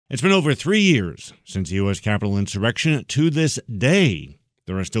It's been over 3 years since the U.S. Capitol insurrection. To this day,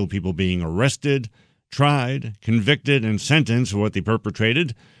 there are still people being arrested, tried, convicted, and sentenced for what they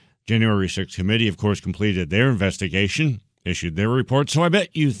perpetrated. January 6th committee, of course, completed their investigation, issued their report, so I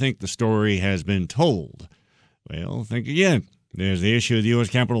bet you think the story has been told. Well, think again. There's the issue of the U.S.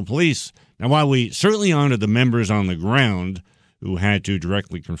 Capitol Police. Now, while we certainly honored the members on the ground who had to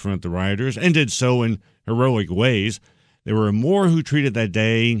directly confront the rioters and did so in heroic ways, there were more who treated that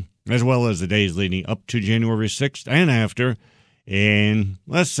day, as well as the days leading up to January 6th and after, in,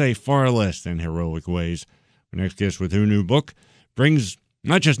 let's say, far less than heroic ways. Our next guest with her new book brings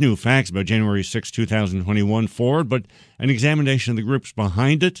not just new facts about January 6, 2021 forward, but an examination of the groups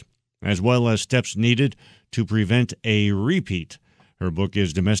behind it, as well as steps needed to prevent a repeat. Her book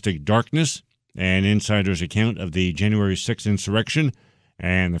is Domestic Darkness, an insider's account of the January 6th insurrection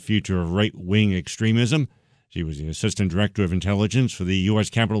and the future of right-wing extremism. She was the Assistant Director of Intelligence for the U.S.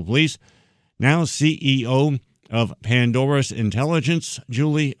 Capitol Police, now CEO of Pandora's Intelligence,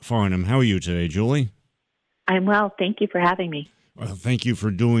 Julie Farnam. How are you today, Julie? I'm well. Thank you for having me. Well, thank you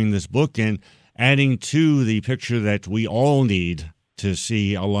for doing this book and adding to the picture that we all need to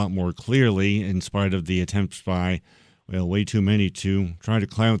see a lot more clearly in spite of the attempts by, well, way too many to try to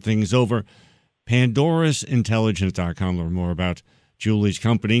cloud things over. PandorasIntelligence.com, learn more about Julie's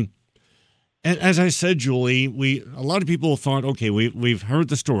company. And as I said, Julie, a lot of people thought, okay, we've heard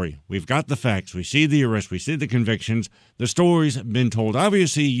the story. We've got the facts. We see the arrest. We see the convictions. The story's been told.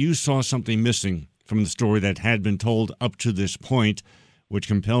 Obviously, you saw something missing from the story that had been told up to this point, which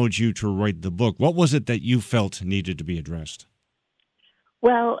compelled you to write the book. What was it that you felt needed to be addressed?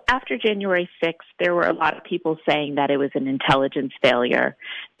 Well, after January 6th, there were a lot of people saying that it was an intelligence failure.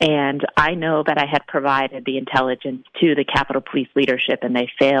 And I know that I had provided the intelligence to the Capitol Police leadership, and they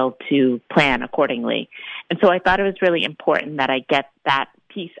failed to plan accordingly. And so I thought it was really important that I get that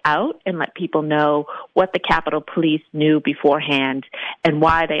piece out and let people know what the Capitol Police knew beforehand and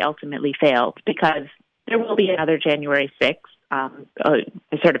why they ultimately failed, because there will be another January 6th. A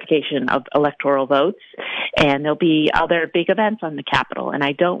certification of electoral votes, and there'll be other big events on the Capitol, and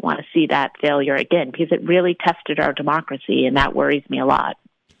I don't want to see that failure again because it really tested our democracy, and that worries me a lot.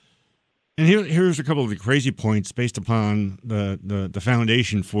 And here's a couple of the crazy points based upon the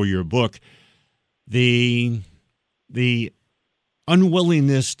foundation for your book. The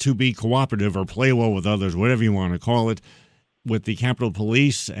unwillingness to be cooperative or play well with others, whatever you want to call it, with the Capitol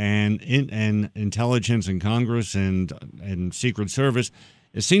Police and intelligence and Congress and Secret Service,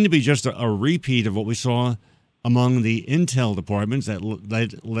 it seemed to be just a repeat of what we saw among the intel departments that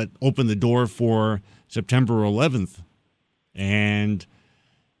let open the door for September 11th. And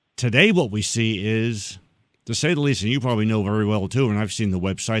today what we see is, to say the least, and you probably know very well too, and I've seen the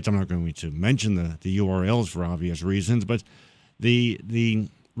websites, I'm not going to mention the URLs for obvious reasons, but the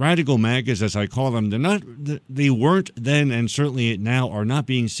radical MAGAs, as I call them, they weren't then and certainly now are not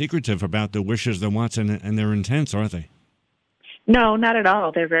being secretive about their wishes, their wants, and their intents, are they? No, not at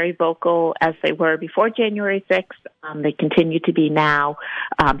all. They're very vocal, as they were before January 6th. They continue to be now,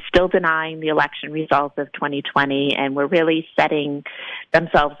 still denying the election results of 2020, and we're really setting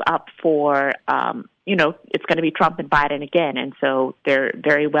themselves up for, it's going to be Trump and Biden again. And so there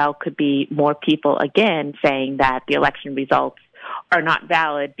very well could be more people again saying that the election results are not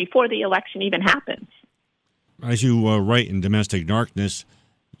valid before the election even happens. As you write in Domestic Darkness,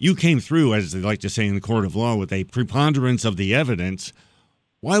 you came through, as they like to say in the court of law, with a preponderance of the evidence.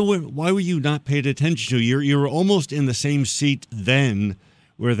 Why were you not paid attention to? You're almost in the same seat then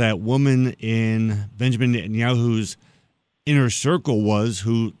where that woman in Benjamin Netanyahu's inner circle was,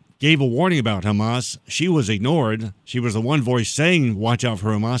 who gave a warning about Hamas. She was ignored. She was the one voice saying, watch out for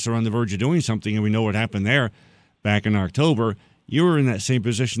Hamas, they're on the verge of doing something, and we know what happened there back in October. You were in that same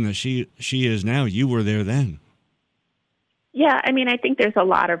position that she is now. You were there then. Yeah, I mean, I think there's a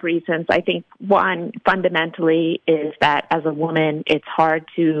lot of reasons. I think one, fundamentally, is that as a woman, it's hard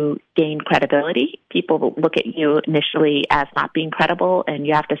to gain credibility. People look at you initially as not being credible, and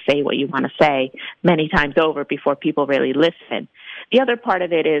you have to say what you want to say many times over before people really listen. The other part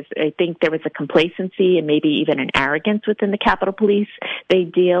of it is I think there was a complacency and maybe even an arrogance within the Capitol Police. They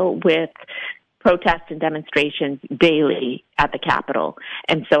deal with protests and demonstrations daily at the Capitol.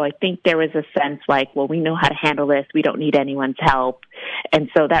 And so I think there was a sense like, well, we know how to handle this. We don't need anyone's help. And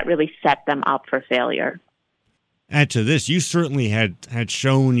so that really set them up for failure. Add to this, you certainly had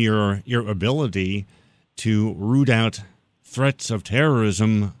shown your ability to root out threats of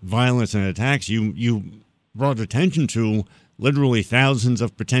terrorism, violence, and attacks. You brought attention to literally thousands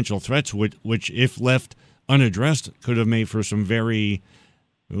of potential threats, which if left unaddressed, could have made for some very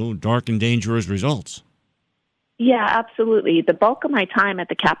dark and dangerous results. Yeah, absolutely. The bulk of my time at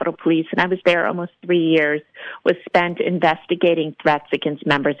the Capitol Police, and I was there almost 3 years, was spent investigating threats against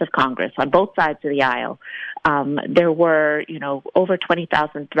members of Congress on both sides of the aisle. There were, over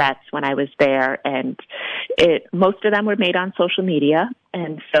 20,000 threats when I was there, and most of them were made on social media.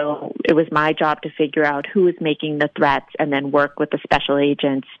 And so it was my job to figure out who was making the threats and then work with the special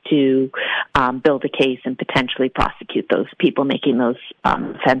agents to build a case and potentially prosecute those people making those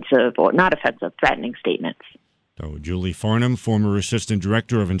offensive or not offensive, threatening statements. So Julie Farnam, former Assistant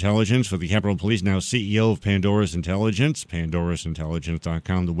Director of Intelligence for the Capitol Police, now CEO of Pandora's Intelligence,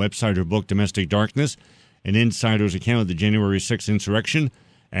 pandorasintelligence.com, the website. Her book, Domestic Darkness, an insider's account of the January 6th insurrection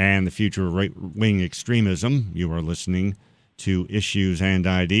and the future of right-wing extremism. You are listening to Issues and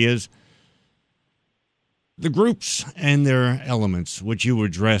Ideas. The groups and their elements, which you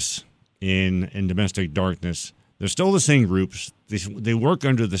address in Domestic Darkness, they're still the same groups. They work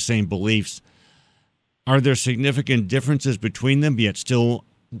under the same beliefs. Are there significant differences between them, yet still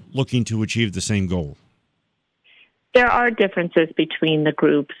looking to achieve the same goal? There are differences between the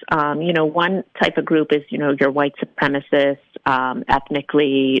groups. One type of group is, your white supremacists,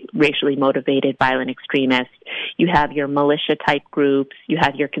 ethnically, racially motivated, violent extremists. You have your militia-type groups. You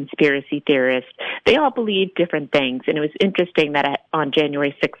have your conspiracy theorists. They all believe different things, and it was interesting that on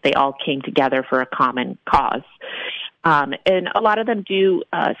January 6th, they all came together for a common cause. And a lot of them do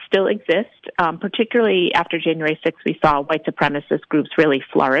still exist, particularly after January 6th, we saw white supremacist groups really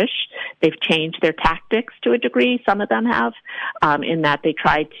flourish. They've changed their tactics to a degree, some of them have, in that they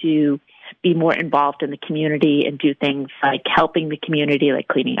try to be more involved in the community and do things like helping the community, like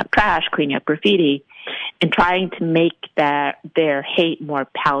cleaning up trash, cleaning up graffiti, and trying to make their hate more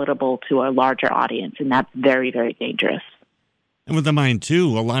palatable to a larger audience, and that's very, very dangerous. And with the mind,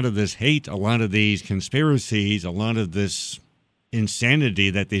 too, a lot of this hate, a lot of these conspiracies, a lot of this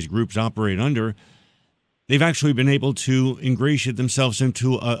insanity that these groups operate under, they've actually been able to ingratiate themselves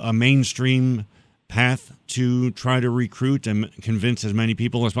into a mainstream path to try to recruit and convince as many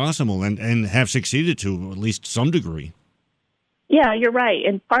people as possible and have succeeded to at least some degree. Yeah, you're right.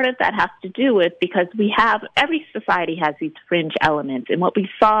 And part of that has to do with because every society has these fringe elements. And what we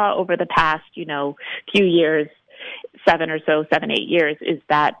saw over the past, few years, 7, 8 years, is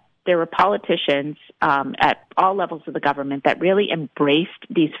that there were politicians at all levels of the government that really embraced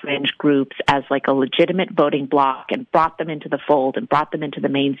these fringe groups as like a legitimate voting bloc and brought them into the fold and brought them into the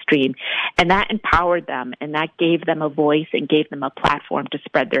mainstream. And that empowered them, and that gave them a voice and gave them a platform to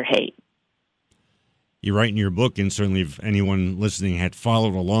spread their hate. You write in your book, and certainly if anyone listening had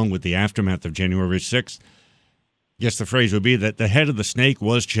followed along with the aftermath of January 6th, I guess the phrase would be that the head of the snake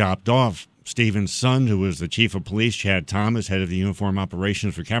was chopped off. Stephen's son, who was the chief of police, Chad Thomas, head of the uniform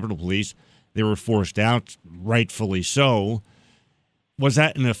operations for Capitol Police, they were forced out, rightfully so. Was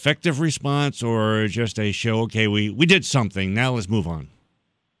that an effective response or just a show, okay, we did something, now let's move on?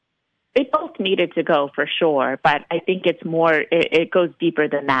 They both needed to go for sure, but I think it's more, it goes deeper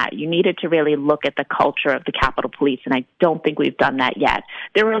than that. You needed to really look at the culture of the Capitol Police, and I don't think we've done that yet.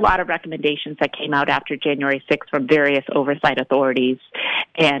 There were a lot of recommendations that came out after January 6th from various oversight authorities,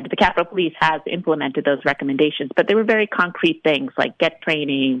 and the Capitol Police has implemented those recommendations, but they were very concrete things like get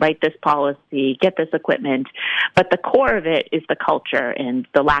training, write this policy, get this equipment. But the core of it is the culture and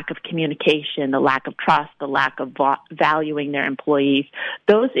the lack of communication, the lack of trust, the lack of valuing their employees.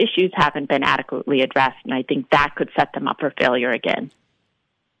 Those issues haven't been adequately addressed, and I think that could set them up for failure again.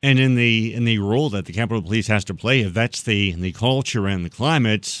 And in the role that the Capitol Police has to play, if that's the culture and the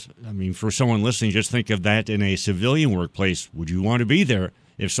climate, I mean, for someone listening, just think of that in a civilian workplace. Would you want to be there?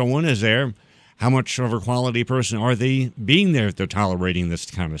 If someone is there, how much of a quality person are they being there if they're tolerating this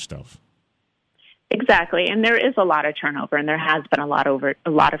kind of stuff? Exactly, and there is a lot of turnover, and there has been a lot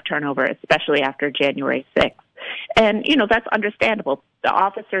of turnover, especially after January 6th. And, that's understandable. The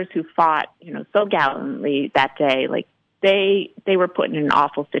officers who fought, so gallantly that day, like, they were put in an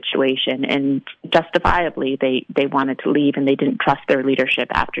awful situation, and justifiably they wanted to leave, and they didn't trust their leadership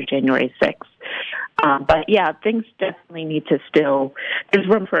after January 6th. But, yeah, things definitely need to there's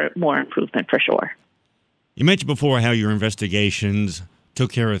room for more improvement for sure. You mentioned before how your investigations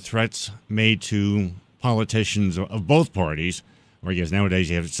took care of threats made to politicians of both parties. Or I guess nowadays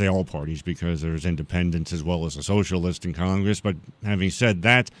you have to say all parties because there's independents as well as a socialist in Congress. But having said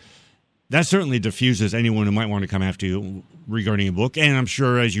that, that certainly diffuses anyone who might want to come after you regarding a book. And I'm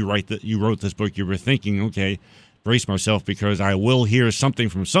sure as you wrote this book, you were thinking, okay, brace myself because I will hear something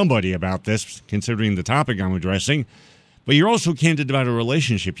from somebody about this, considering the topic I'm addressing. But you're also candid about a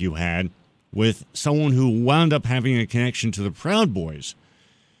relationship you had with someone who wound up having a connection to the Proud Boys.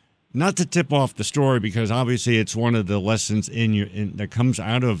 Not to tip off the story, because obviously it's one of the lessons that comes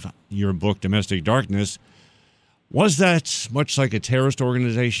out of your book, Domestic Darkness. Was that, much like a terrorist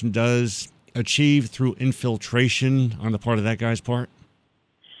organization does, achieved through infiltration on the part of that guy's part?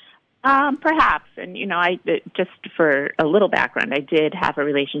 Perhaps. And, just for a little background, I did have a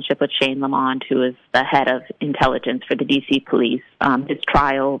relationship with Shane Lamond, who is the head of intelligence for the D.C. police. His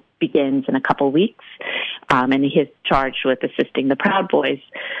trial begins in a couple weeks, and he is charged with assisting the Proud Boys.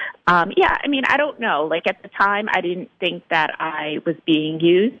 I don't know. Like, at the time, I didn't think that I was being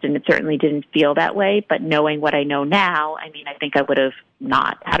used, and it certainly didn't feel that way. But knowing what I know now, I think I would have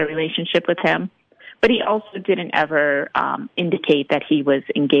not had a relationship with him. But he also didn't ever indicate that he was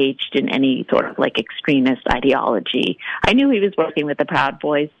engaged in any sort of extremist ideology. I knew he was working with the Proud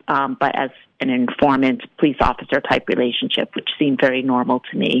Boys, but as an informant, police officer type relationship, which seemed very normal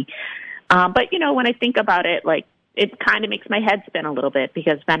to me. But when I think about it, it kind of makes my head spin a little bit,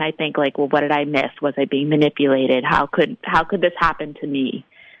 because then I think well, what did I miss? Was I being manipulated? How could this happen to me?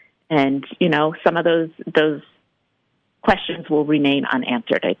 And some of those questions will remain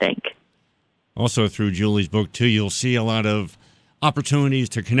unanswered, I think. Also, through Julie's book, too, you'll see a lot of opportunities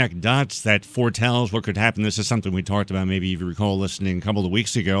to connect dots that foretells what could happen. This is something we talked about, maybe if you recall listening a couple of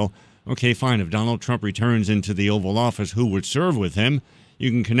weeks ago. Okay, fine, if Donald Trump returns into the Oval Office, who would serve with him?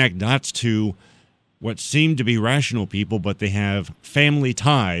 You can connect dots to what seem to be rational people, but they have family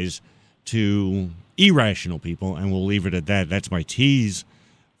ties to irrational people, and we'll leave it at that. That's my tease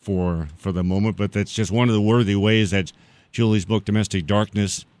for the moment, but that's just one of the worthy ways that Julie's book, Domestic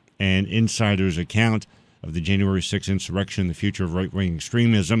Darkness, and Insider's account of the January 6th insurrection, the future of right-wing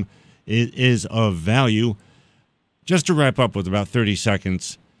extremism, is of value. Just to wrap up with about 30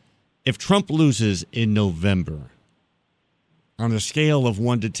 seconds, if Trump loses in November, on a scale of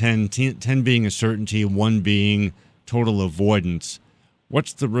 1 to 10, 10 being a certainty, 1 being total avoidance,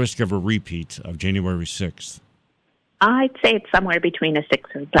 what's the risk of a repeat of January 6th? I'd say it's somewhere between a 6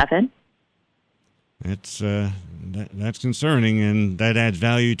 and 7. That's concerning, and that adds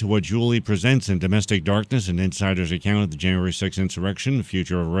value to what Julie presents in Domestic Darkness, an insider's account of the January 6th insurrection, the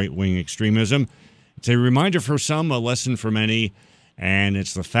future of right-wing extremism. It's a reminder for some, a lesson for many, and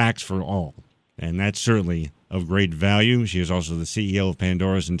it's the facts for all. And that's certainly of great value. She is also the CEO of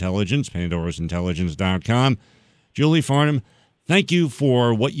Pandora's Intelligence, pandorasintelligence.com. Julie Farnam, thank you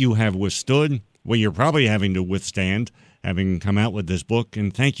for what you have withstood, what you're probably having to withstand, having come out with this book,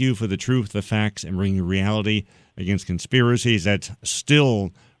 and thank you for the truth, the facts, and bringing reality against conspiracies that still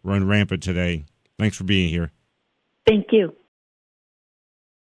run rampant today. Thanks for being here. Thank you.